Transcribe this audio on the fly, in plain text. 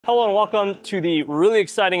Hello and welcome to the really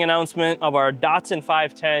exciting announcement of our Datsun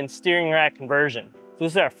 510 steering rack conversion. So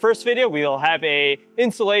this is our first video. We'll have a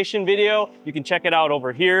installation video. You can check it out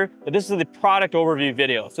over here, but this is the product overview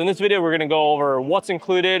video. So in this video, we're gonna go over what's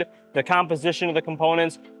included, the composition of the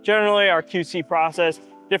components, generally our QC process,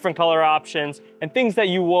 different color options, and things that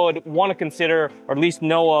you would wanna consider or at least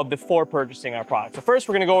know of before purchasing our product. So first,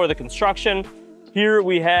 we're gonna go over the construction. Here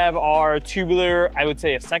we have our tubular, I would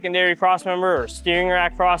say a secondary crossmember or steering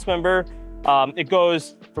rack crossmember. It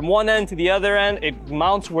goes from one end to the other end. It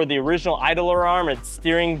mounts where the original idler arm and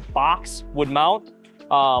steering box would mount.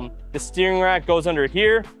 The steering rack goes under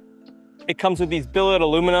here. It comes with these billet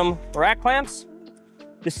aluminum rack clamps.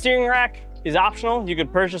 The steering rack is optional. You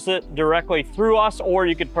could purchase it directly through us, or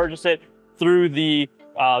you could purchase it through the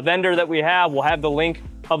vendor that we have. We'll have the link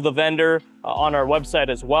of the vendor on our website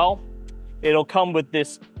as well. It'll come with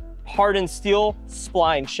this hardened steel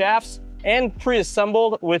spline shafts and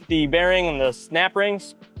pre-assembled with the bearing and the snap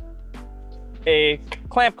rings, a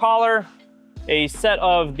clamp collar, a set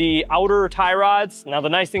of the outer tie rods. Now the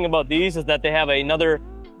nice thing about these is that they have another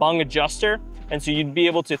bung adjuster, and so you'd be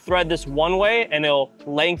able to thread this one way and it'll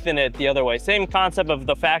lengthen it the other way. Same concept of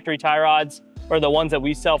the factory tie rods, or the ones that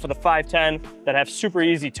we sell for the 510 that have super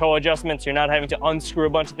easy toe adjustments. You're not having to unscrew a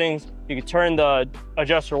bunch of things. You can turn the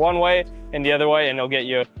adjuster one way and the other way, and it'll get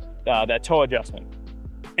you that toe adjustment.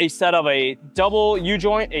 A set of a double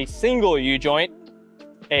U-joint, a single U-joint,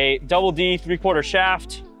 a double D 3/4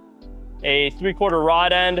 shaft, a 3/4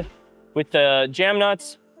 rod end with the jam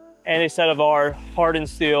nuts, and a set of our hardened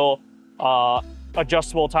steel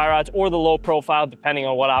adjustable tie rods, or the low profile, depending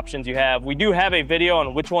on what options you have. We do have a video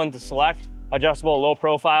on which one to select, adjustable, low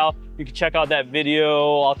profile. You can check out that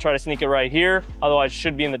video. I'll try to sneak it right here. Otherwise, it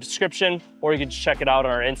should be in the description, or you can just check it out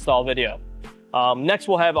on our install video. Next,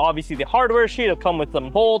 we'll have obviously the hardware sheet. It'll come with some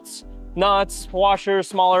bolts, nuts, washers,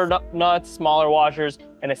 smaller nuts, smaller washers,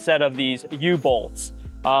 and a set of these U-bolts.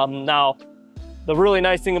 Now, the really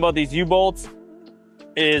nice thing about these U-bolts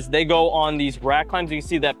is they go on these rack clamps. You can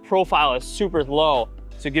see that profile is super low,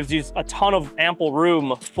 so it gives you a ton of ample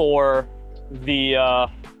room for the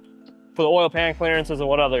oil pan clearances and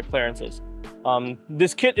what other clearances.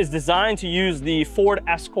 This kit is designed to use the Ford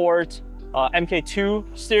Escort MK2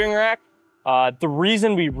 steering rack. The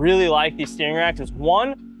reason we really like these steering racks is,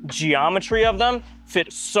 one, geometry of them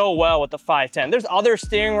fit so well with the 510. There's other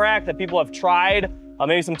steering racks that people have tried,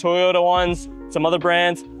 maybe some Toyota ones, some other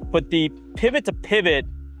brands, but the pivot to pivot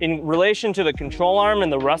in relation to the control arm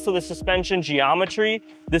and the rest of the suspension geometry,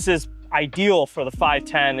 this is ideal for the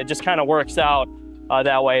 510. It just kind of works out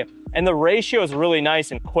that way. And the ratio is really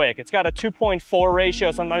nice and quick. It's got a 2.4 ratio.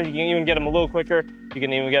 Sometimes you can even get them a little quicker. You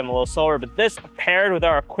can even get them a little slower. But this, paired with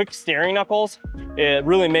our quick steering knuckles, it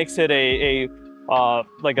really makes it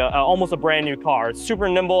almost a brand new car. It's super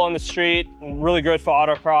nimble on the street, really good for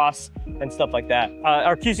autocross and stuff like that.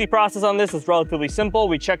 Our QC process on this is relatively simple.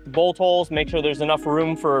 We check the bolt holes, make sure there's enough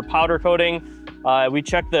room for powder coating. We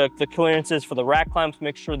check the clearances for the rack clamps,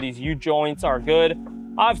 make sure these U-joints are good.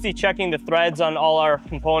 Obviously checking the threads on all our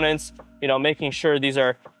components, making sure these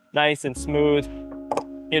are nice and smooth.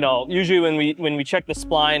 Usually when we check the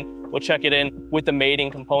spline, we'll check it in with the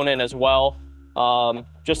mating component as well,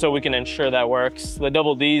 just so we can ensure that works. The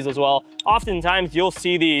double Ds as well. Oftentimes you'll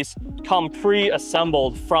see these come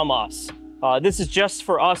pre-assembled from us. This is just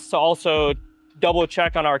for us to also double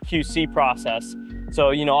check on our QC process.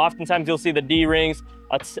 So, oftentimes you'll see the D-rings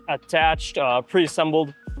attached,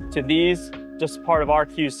 pre-assembled to these. Just part of our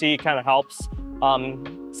QC, kind of helps.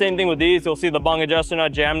 Same thing with these. You'll see the bung adjuster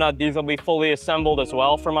nut, jam nut. These will be fully assembled as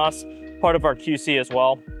well from us, part of our QC as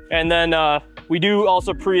well. And then we do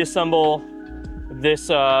also pre-assemble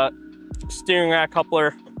this steering rack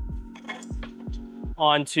coupler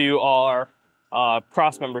onto our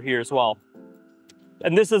crossmember here as well.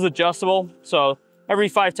 And this is adjustable, so every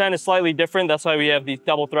 510 is slightly different. That's why we have these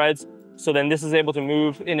double threads. So then this is able to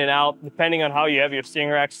move in and out depending on how you have your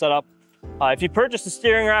steering rack set up. If you purchase the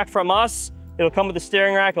steering rack from us, it'll come with the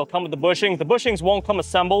steering rack, it'll come with the bushings. The bushings won't come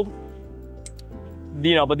assembled,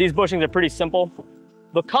 but these bushings are pretty simple.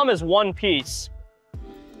 They'll come as one piece,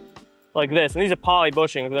 like this. And these are poly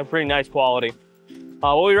bushings, they're pretty nice quality.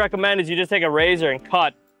 What we recommend is you just take a razor and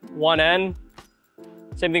cut one end.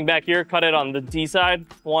 Same thing back here, cut it on the D side,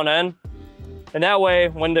 one end. And that way,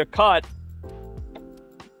 when they're cut,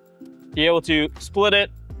 you're able to split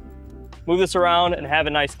it, move this around, and have a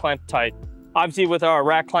nice clamp tight. Obviously with our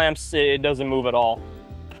rack clamps, it doesn't move at all.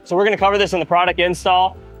 So we're gonna cover this in the product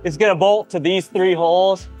install. It's gonna bolt to these 3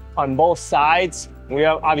 holes on both sides. We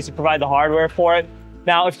obviously provide the hardware for it.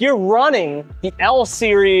 Now, if you're running the L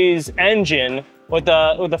series engine with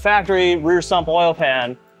the factory rear sump oil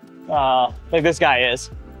pan, like this guy is.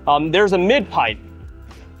 There's a mid pipe.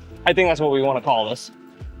 I think that's what we want to call this.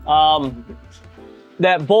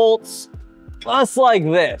 That bolts just like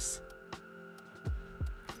this.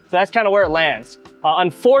 So that's kind of where it lands.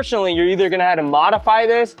 Unfortunately, you're either gonna have to modify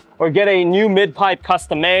this or get a new mid pipe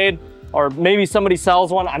custom made, or maybe somebody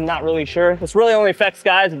sells one, I'm not really sure. This really only affects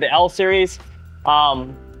guys with the L series.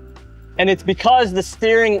 And it's because the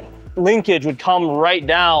steering linkage would come right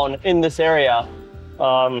down in this area.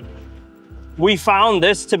 We found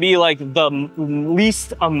this to be like the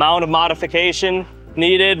least amount of modification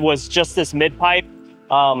needed was just this mid pipe.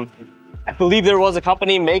 I believe there was a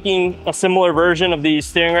company making a similar version of these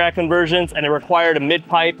steering rack conversions, and it required a mid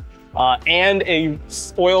pipe and a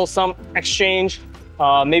oil sump exchange,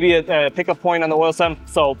 maybe a pickup point on the oil sump.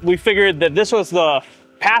 So we figured that this was the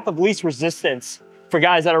path of least resistance for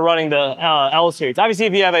guys that are running the L series. Obviously,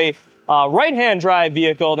 if you have a right-hand drive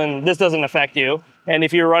vehicle, then this doesn't affect you. And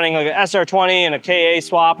if you're running like an SR20 and a KA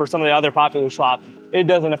swap or some of the other popular swap, it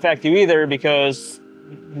doesn't affect you either, because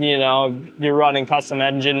you know, you're running custom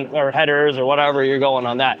engine or headers or whatever you're going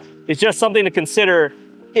on that. It's just something to consider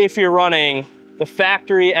if you're running the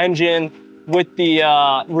factory engine with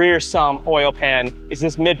the rear sump oil pan, is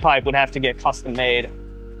this mid pipe would have to get custom made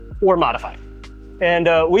or modified. And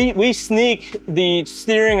we sneak the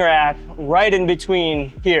steering rack right in between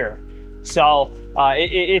here. So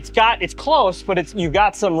it's close, but you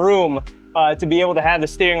got some room to be able to have the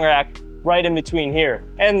steering rack right in between here.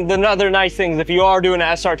 And the other nice thing is if you are doing an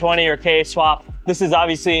SR20 or KA swap, this is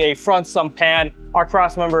obviously a front sump pan. Our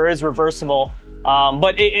cross member is reversible,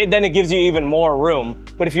 but then it gives you even more room.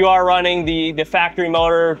 But if you are running the factory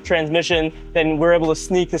motor transmission, then we're able to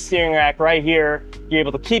sneak the steering rack right here. You're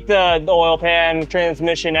able to keep the oil pan,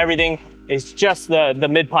 transmission, everything. It's just the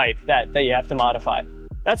mid pipe that you have to modify.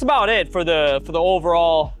 That's about it for the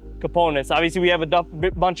overall components. Obviously, we have a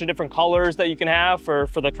bunch of different colors that you can have for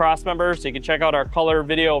the cross members, so you can check out our color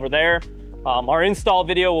video over there. Our install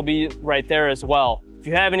video will be right there as well. If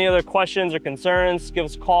you have any other questions or concerns, give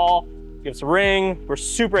us a call, give us a ring. We're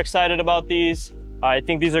super excited about these. I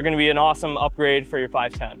think these are going to be an awesome upgrade for your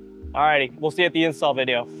 510. Alrighty, we'll see you at the install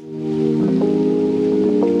video.